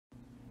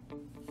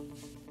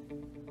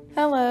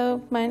Hello,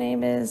 my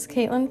name is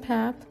Kaitlyn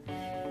Papp,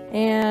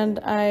 and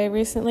I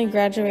recently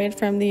graduated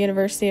from the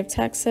University of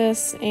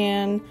Texas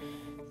and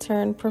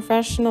turned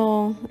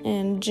professional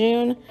in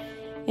June,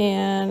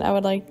 and I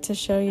would like to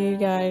show you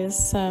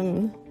guys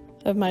some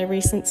of my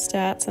recent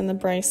stats in the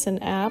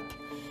Bryson app.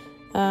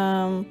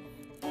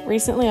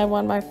 Recently I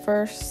won my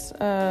first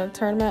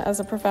tournament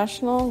as a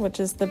professional, which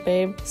is the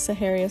Babe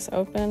Zaharias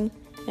Open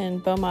in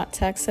Beaumont,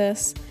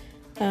 Texas.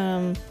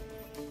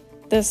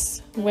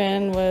 This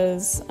win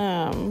was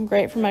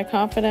great for my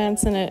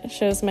confidence, and it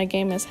shows my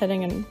game is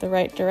heading in the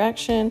right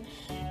direction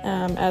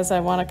as I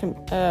want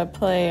to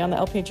play on the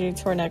LPGA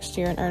Tour next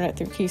year and earn it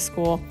through Key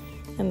School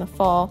in the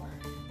fall.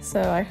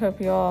 So I hope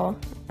you all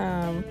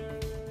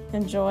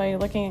enjoy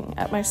looking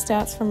at my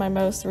stats from my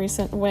most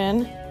recent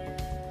win.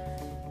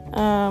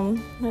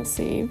 Let's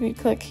see, if we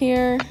click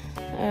here,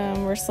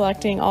 we're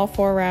selecting all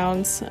 4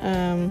 rounds.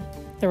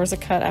 There was a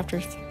cut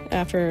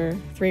after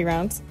 3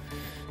 rounds.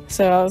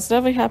 So I was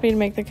definitely happy to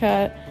make the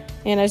cut,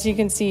 and as you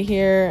can see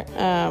here,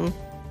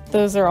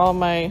 those are all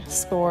my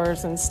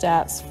scores and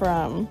stats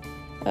from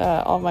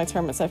all my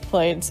tournaments I've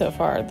played so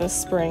far this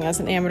spring as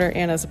an amateur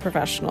and as a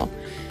professional.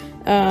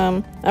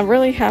 I'm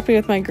really happy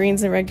with my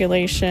greens and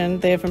regulation.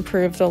 They have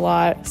improved a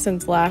lot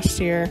since last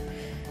year,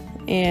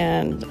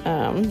 and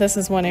this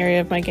is one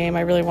area of my game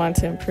I really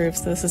wanted to improve,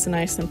 so this is a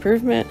nice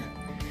improvement.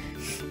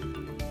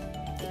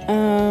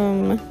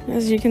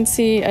 As you can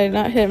see, I did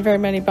not hit very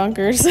many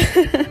bunkers.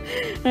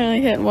 I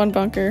only hit 1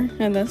 bunker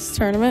in this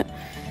tournament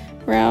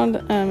round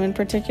in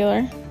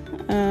particular.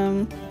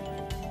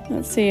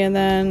 Let's see, and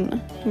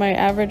then my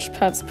average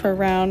putts per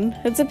round,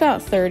 it's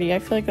about 30. I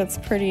feel like that's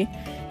pretty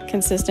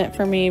consistent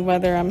for me,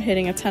 whether I'm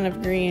hitting a ton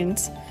of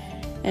greens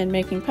and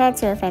making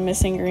putts or if I'm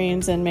missing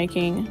greens and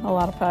making a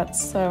lot of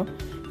putts. So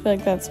I feel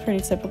like that's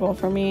pretty typical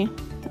for me.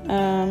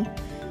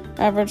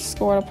 Average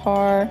score to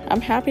par,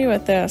 I'm happy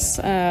with this.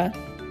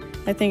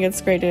 I think it's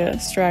great to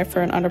strive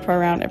for an under par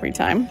round every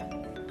time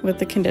with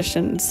the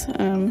conditions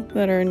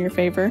that are in your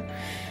favor.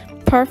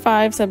 Par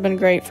 5s have been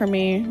great for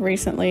me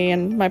recently,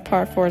 and my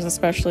par 4s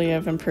especially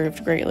have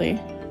improved greatly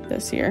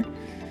this year.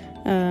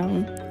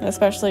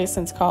 Especially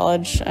since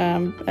college,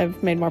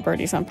 I've made more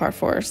birdies on par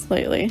 4s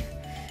lately.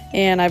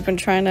 And I've been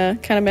trying to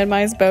kind of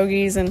minimize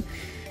bogeys and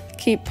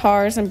keep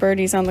pars and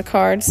birdies on the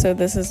card, so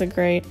this is a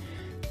great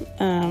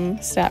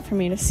stat for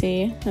me to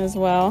see as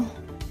well,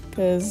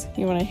 because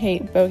you want to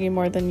hate bogey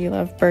more than you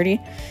love birdie.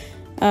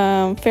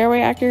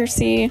 Fairway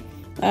accuracy,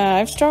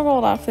 I've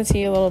struggled off the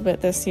tee a little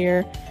bit this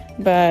year,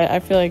 but I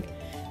feel like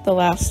the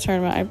last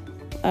tournament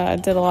I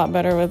did a lot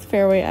better with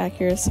fairway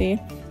accuracy.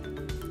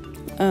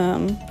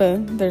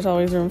 But there's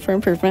always room for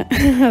improvement,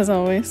 as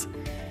always.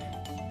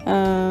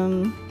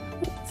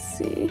 Let's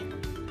see.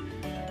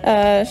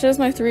 It shows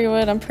my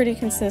 3-wood. I'm pretty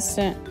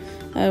consistent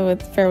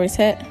with fairways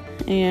hit,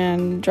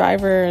 and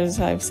driver, as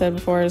I've said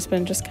before, has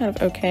been just kind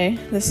of okay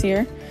this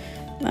year.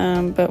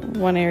 But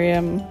one area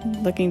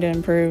I'm looking to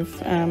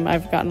improve,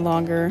 I've gotten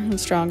longer and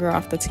stronger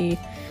off the tee,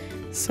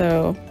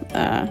 so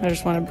I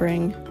just want to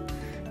bring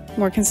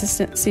more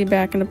consistency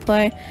back into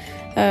play.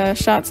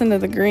 Shots into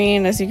the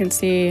green, as you can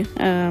see,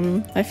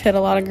 I've hit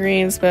a lot of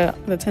greens,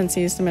 but the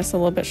tendency is to miss a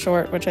little bit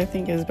short, which I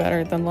think is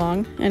better than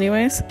long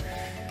anyways.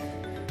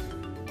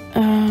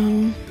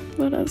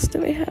 What else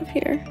do we have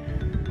here?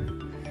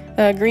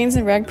 Greens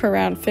and reg per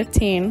round,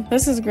 15.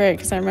 This is great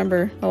because I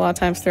remember a lot of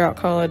times throughout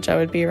college I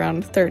would be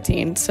around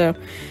 13, so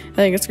I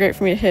think it's great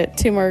for me to hit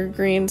 2 more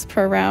greens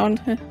per round,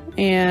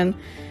 and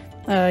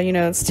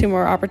it's 2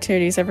 more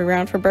opportunities every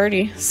round for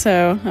birdie,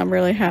 so I'm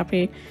really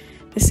happy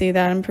to see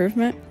that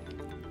improvement.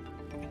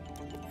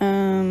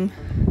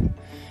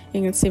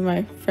 You can see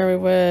my fairway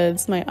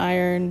woods, my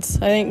irons.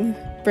 I think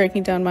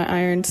breaking down my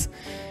irons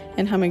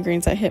and how many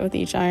greens I hit with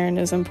each iron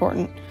is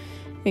important,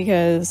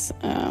 because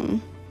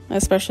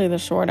especially the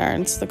short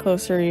irons, the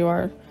closer you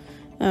are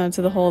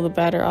to the hole, the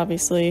better,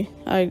 obviously.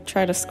 I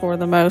try to score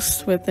the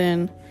most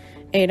within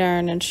 8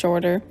 iron and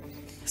shorter,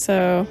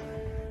 so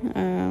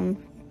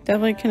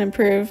definitely can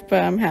improve,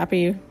 but I'm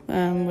happy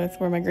with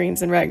where my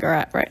greens and reg are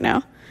at right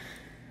now.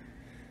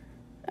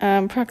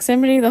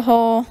 Proximity to the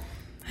hole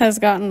has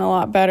gotten a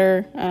lot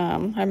better.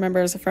 I remember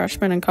as a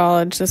freshman in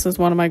college, this was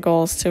one of my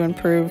goals, to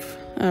improve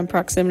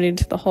proximity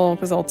to the hole,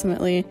 because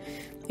ultimately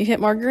you hit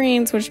more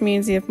greens, which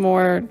means you have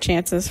more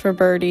chances for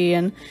birdie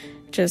and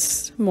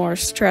just more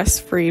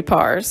stress-free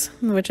pars,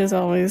 which is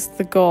always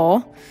the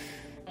goal.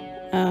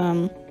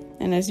 And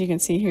as you can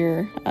see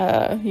here,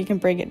 you can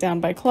break it down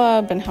by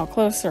club and how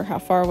close or how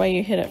far away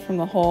you hit it from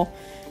the hole.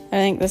 I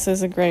think this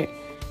is a great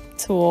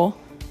tool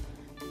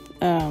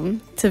to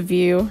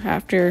view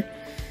after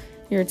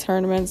your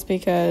tournaments,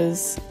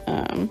 because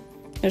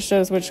it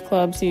shows which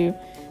clubs you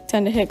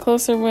tend to hit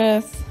closer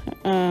with.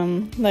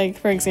 Like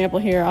for example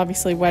here,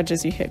 obviously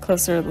wedges you hit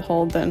closer to the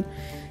hole than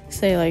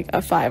say like a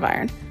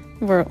 5-iron.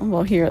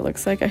 Well, here it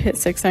looks like I hit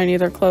 6-iron,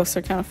 either close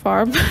or kind of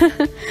far,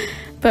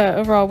 but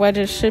overall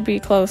wedges should be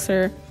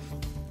closer,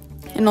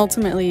 and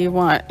ultimately you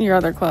want your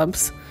other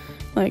clubs,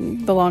 like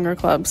the longer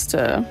clubs,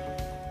 to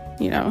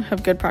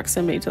have good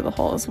proximity to the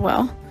hole as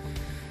well.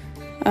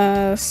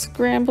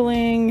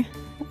 Scrambling,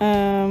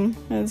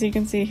 as you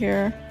can see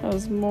here, I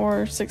was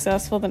more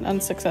successful than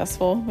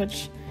unsuccessful,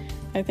 which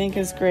I think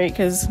is great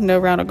because no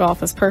round of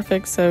golf is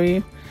perfect, so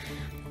you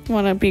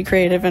want to be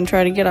creative and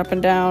try to get up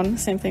and down.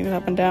 Same thing with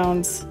up and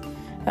downs.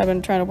 I've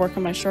been trying to work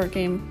on my short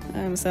game,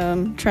 so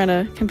I'm trying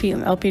to compete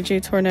in the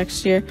LPGA Tour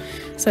next year.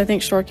 So I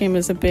think short game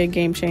is a big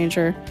game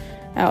changer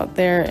out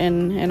there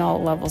in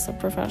all levels of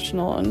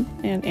professional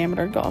and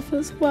amateur golf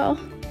as well.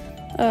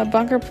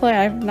 Bunker play,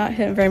 I've not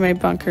hit very many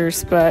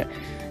bunkers, but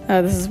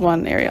this is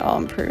one area I'll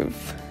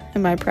improve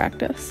in my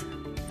practice.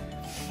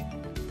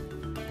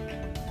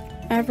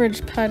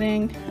 Average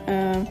putting,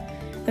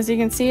 as you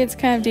can see, it's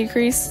kind of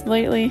decreased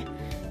lately,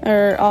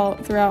 or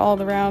throughout all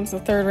the rounds. The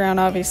third round,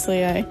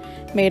 obviously, I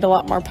made a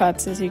lot more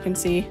putts, as you can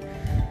see.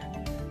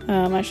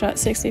 I shot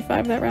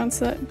 65 that round,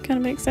 so that kind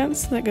of makes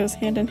sense. That goes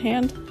hand in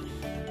hand.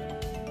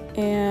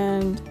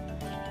 And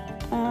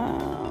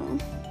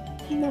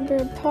number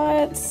of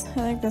putts, I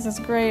think this is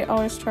great.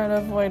 Always try to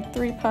avoid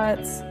 3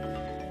 putts,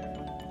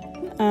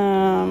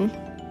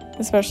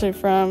 especially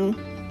from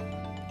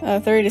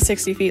 30 to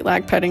 60 feet.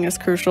 Lag putting is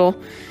crucial,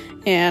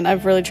 and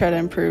I've really tried to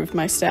improve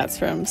my stats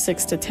from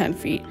 6 to 10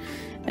 feet.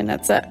 And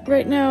that's at,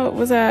 right now it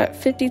was at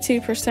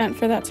 52%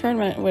 for that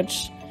tournament,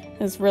 which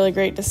is really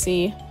great to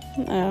see,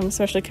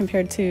 especially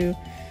compared to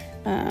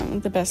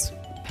the best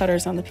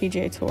putters on the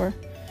PGA Tour.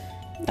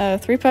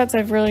 3 putts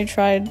I've really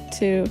tried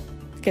to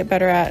get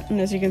better at,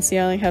 and as you can see,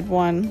 I only had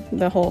 1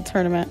 the whole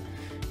tournament,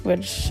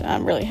 which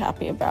I'm really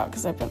happy about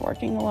because I've been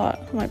working a lot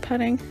on my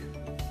putting.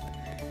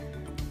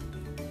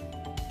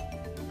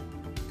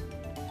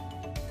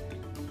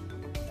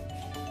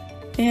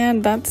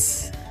 And that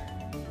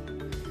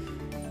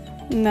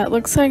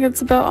looks like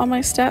it's about all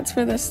my stats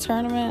for this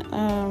tournament.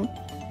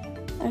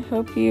 I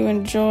hope you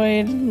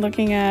enjoyed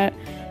looking at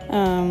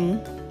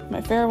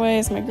my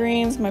fairways, my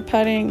greens, my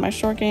putting, my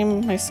short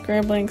game, my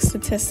scrambling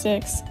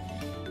statistics,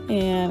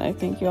 and I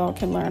think you all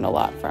can learn a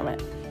lot from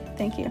it.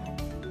 Thank you.